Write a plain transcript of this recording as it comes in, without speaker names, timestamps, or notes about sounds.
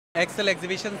Excel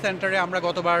exhibition সেন্টারে আমরা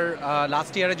গতবার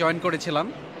লাস্ট ইয়ারে জয়েন করেছিলাম,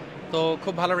 তো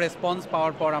খুব ভালো রেসপন্স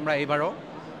পাওয়ার পর আমরা এবারও,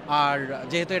 আর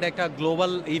যেহেতু এটা একটা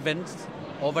গ্লোবাল ইভেন্টস,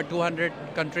 ওভার 200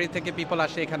 কান্ট্রি থেকে পিপল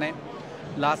আসে এখানে।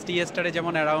 লাস্ট ইয়েস্টারে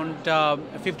যেমন অ্যারাউন্ড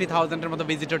 50,000-এর মতো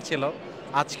ভিজিটর ছিল,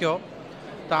 আজকেও।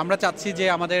 তো আমরা চাচ্ছি যে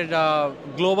আমাদের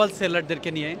গ্লোবাল সেলারদেরকে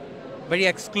নিয়ে ভেরি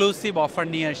এক্সক্লুসিভ অফার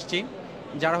নিয়ে আসছি,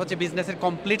 যারা হচ্ছে বিজনেসের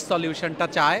কমপ্লিট সলিউশনটা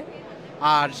চায়।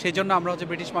 আর সেজন্য আমরা হচ্ছে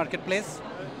ব্রিটিশ মার্কেট প্লেস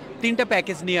 3টা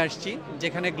প্যাকেজ নিয়ে আসছি,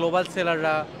 যেখানে গ্লোবাল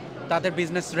সেলাররা তাদের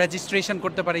বিজনেস রেজিস্ট্রেশন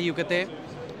করতে পারে ইউকেতে,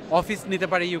 অফিস নিতে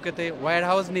পারে ইউকেতে, ওয়্যার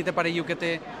হাউস নিতে পারে ইউকেতে,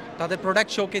 তাদের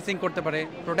প্রোডাক্ট শোকেসিং করতে পারে,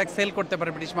 প্রোডাক্ট সেল করতে পারে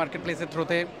ব্রিটিশ মার্কেট প্লেসের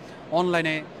থ্রুতে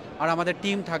অনলাইনে। আর আমাদের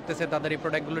টিম থাকতেছে তাদের এই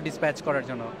প্রোডাক্টগুলো ডিসপ্যাচ করার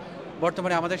জন্য।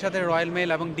 বর্তমানে আমাদের সাথে রয়্যাল মেল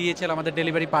এবং ডিএচএল আমাদের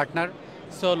ডেলিভারি পার্টনার,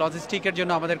 সো লজিস্টিকের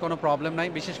জন্য আমাদের কোনো প্রবলেম নাই,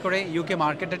 বিশেষ করে ইউকে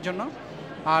মার্কেটের জন্য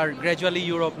আর গ্র্যাজুয়ালি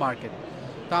ইউরোপ মার্কেট।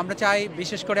 তো আমরা চাই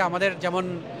বিশেষ করে আমাদের যেমন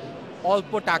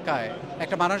অল্প টাকায়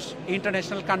একটা মানুষ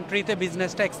ইন্টারন্যাশনাল কান্ট্রিতে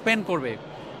বিজনেসটা এক্সপেন্ড করবে,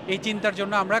 এই চিন্তার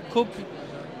জন্য আমরা খুব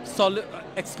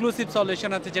এক্সক্লুসিভ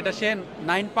সলিউশন আছে, যেটা সে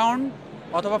 9 পাউন্ড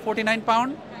অথবা 49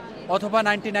 পাউন্ড অথবা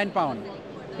 99 পাউন্ড।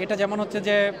 এটা যেমন হচ্ছে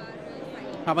যে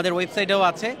আমাদের ওয়েবসাইটেও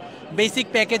আছে, বেসিক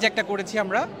প্যাকেজ একটা করেছি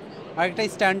আমরা, আর একটা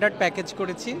স্ট্যান্ডার্ড প্যাকেজ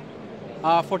করেছি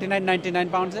 49.99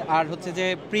 পাউন্ডসে, আর হচ্ছে যে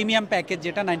প্রিমিয়াম প্যাকেজ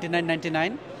যেটা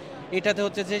 99.99, এটাতে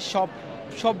হচ্ছে যে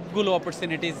সবগুলো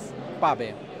অপরচুনিটিস পাবে।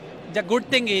 The good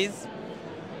thing is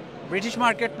British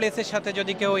market প্লেসের সাথে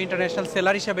যদি কেউ ইন্টারন্যাশনাল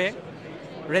সেলার হিসেবে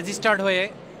রেজিস্টার্ড হয়ে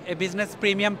এই বিজনেস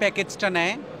প্রিমিয়াম প্যাকেজটা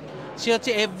নেয়, সে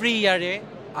হচ্ছে এভরি ইয়ারে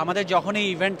আমাদের যখনই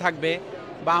ইভেন্ট থাকবে,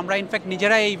 বা আমরা ইনফ্যাক্ট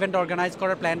নিজেরাই এই ইভেন্ট অর্গানাইজ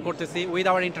করার প্ল্যান করতেছি উইথ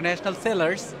আওয়ার ইন্টারন্যাশনাল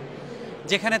সেলার্স,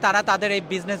 যেখানে তারা তাদের এই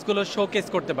বিজনেসগুলো শোকেস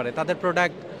করতে পারে, তাদের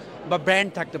প্রোডাক্ট বা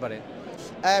ব্র্যান্ড থাকতে পারে।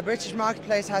 British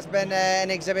Marketplace has been an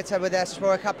exhibitor with us for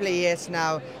a couple of years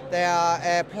now. They are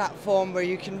a platform where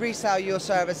you can resell your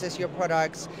services, your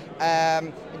products.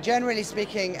 Generally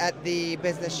speaking, at the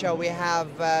business show we have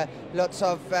lots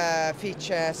of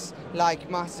features like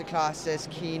masterclasses,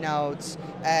 keynotes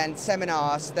and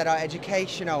seminars that are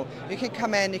educational. You can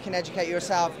come in, you can educate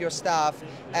yourself, your staff,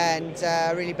 and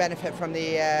really benefit from the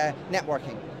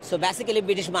networking. So basically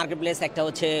British market place একটা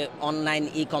হচ্ছে online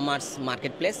e commerce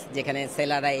market place, যেখানে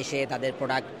সেলাররা এসে তাদের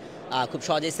product খুব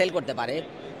সহজেই sell করতে পারে।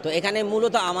 তো এখানে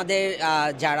মূলত আমাদের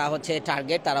যারা হচ্ছে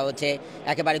টার্গেট, তারা হচ্ছে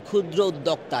একেবারে ক্ষুদ্র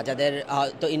উদ্যোক্তা, যাদের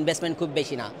তো ইনভেস্টমেন্ট খুব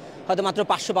বেশি না, হয়তো মাত্র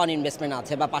 500 পাউন্ড ইনভেস্টমেন্ট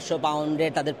আছে বা 500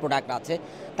 পাউন্ডের তাদের প্রোডাক্ট আছে।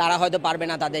 তারা হয়তো পারবে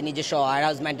না তাদের নিজস্ব ওয়্যার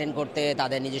হাউস মেনটেন করতে,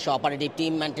 তাদের নিজস্ব অপারেটিভ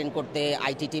টিম মেনটেন করতে,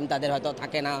 আইটি টিম তাদের হয়তো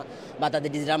থাকে না, বা তাদের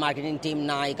ডিজিটাল মার্কেটিং টিম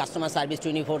নাই, কাস্টমার সার্ভিস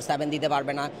 24/7 দিতে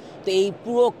পারবে না। তো এই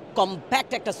পুরো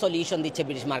কম্প্যাক্ট একটা সলিউশন দিচ্ছে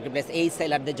ব্রিটিশ মার্কেট প্লেস এই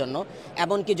সেলারদের জন্য।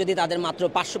 এমনকি যদি তাদের মাত্র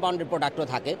 500 পাউন্ডের প্রোডাক্টও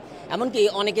থাকে, এমনকি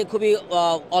অনেকে খুবই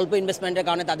অল্প ইনভেস্টমেন্টের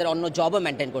কারণে তাদের অন্য জবও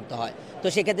মেনটেন করতে হয়। তো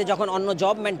সেক্ষেত্রে যখন অন্য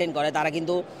জব মেনটেন করে, তারা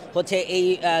কিন্তু হচ্ছে এই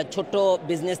ছোট্ট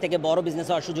বিজনেস থেকে বড় বিজনেস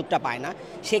হওয়ার সুযোগটা পায় না।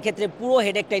 সেক্ষেত্রে পুরো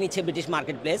হেডেকটাই নিচ্ছে ব্রিটিশ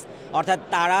মার্কেট প্লেস, অর্থাৎ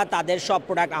তারা তাদের সব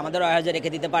প্রোডাক্ট আমাদের ওয়্যারহাউসে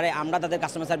রেখে দিতে পারে, আমরা তাদের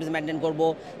কাস্টমার সার্ভিস মেনটেন করবো,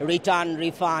 return,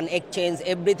 refund, exchange,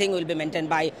 everything will be maintain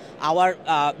by our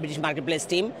British market place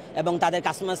team. এবং তাদের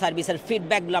কাস্টমার সার্ভিসের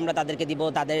ফিডব্যাকগুলো আমরা তাদেরকে দিব,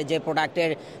 তাদের যে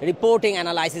প্রোডাক্টের রিপোর্টিং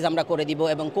অ্যানালাইসিস আমরা করে দিব,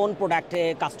 এবং কোন প্রোডাক্টে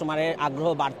কাস্টমারের আগ্রহ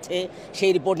বাড়ছে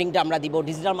সেই রিপোর্টিংটা আমরা দিব,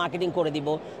 ডিজিটাল মার্কেটিং করে দিব।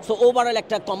 সো ওভারঅল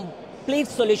একটা কমপ্লিট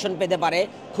সলিউশন পেতে পারে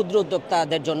ক্ষুদ্র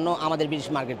উদ্যোক্তাদের জন্য আমাদের ব্রিটিশ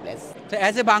মার্কেট প্লেস। তো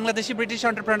as a Bangladeshi British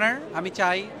entrepreneur, আমি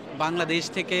চাই বাংলাদেশ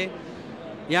থেকে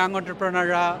ইয়াং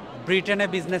এন্টারপ্রেনাররা ব্রিটেনে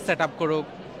বিজনেস সেট আপ করুক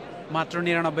মাত্র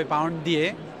 99 পাউন্ড দিয়ে,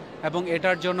 এবং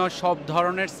এটার জন্য সব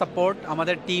ধরনের সাপোর্ট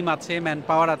আমাদের টিম আছে, ম্যান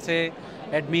পাওয়ার আছে,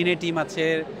 অ্যাডমিনে টিম আছে,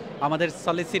 আমাদের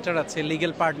সলিসিটার আছে,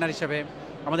 লিগ্যাল পার্টনার হিসেবে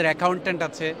আমাদের অ্যাকাউন্ট্যান্ট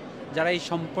আছে, যারা এই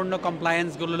সম্পূর্ণ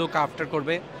কমপ্লায়েন্সগুলো লুক আফটার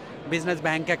করবে, বিজনেস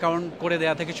ব্যাংক অ্যাকাউন্ট করে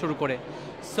দেওয়া থেকে শুরু করে।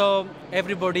 So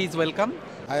everybody is welcome.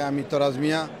 High, আমি তরাজ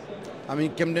মিয়া, আমি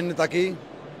ক্যামডেনে থাকি।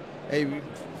 এই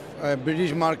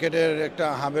ব্রিটিশ মার্কেটের একটা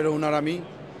হাবের ওনার আমি।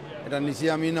 এটা নিছি,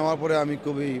 আমি নেওয়ার পরে আমি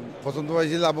খুবই পছন্দ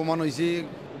পাইছি, লাভবান হয়েছি।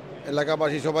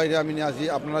 এলাকাবাসী সবাই আমি নিয়ে আসি।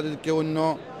 আপনারা যদি কেউ অন্য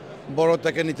বড়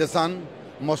থেকে নিতে চান,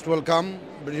 মোস্ট ওয়েলকাম।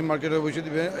 ব্রিটিশ মার্কেটে অবশ্যই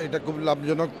দিবে, এটা খুব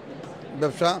লাভজনক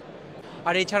ব্যবসা।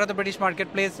 আর এছাড়া তো British market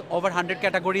place over 100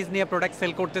 categories নিয়ে প্রোডাক্ট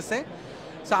সেল করতেছে।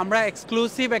 সো আমরা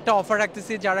এক্সক্লুসিভ একটা অফার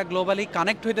রাখতেছি, যারা গ্লোবালি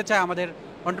কানেক্ট হতে চায় আমাদের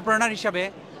এন্টারপ্রেনার হিসাবে,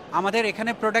 আমাদের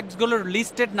এখানে প্রোডাক্টসগুলো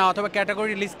লিস্টেড না অথবা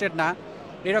ক্যাটাগরি লিস্টেড না,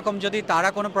 এরকম যদি তারা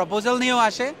কোনো প্রপোজাল নিয়েও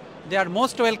আসে, দে আর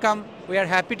most welcome, we are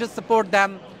happy to support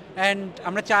them. And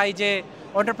আমরা চাই যে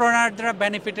এন্টারপ্রেনাররা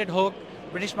বেনিফিটেড হোক,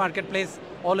 ব্রিটিশ মার্কেট প্লেস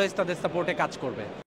অলওয়েজ তাদের সাপোর্টে কাজ করবে।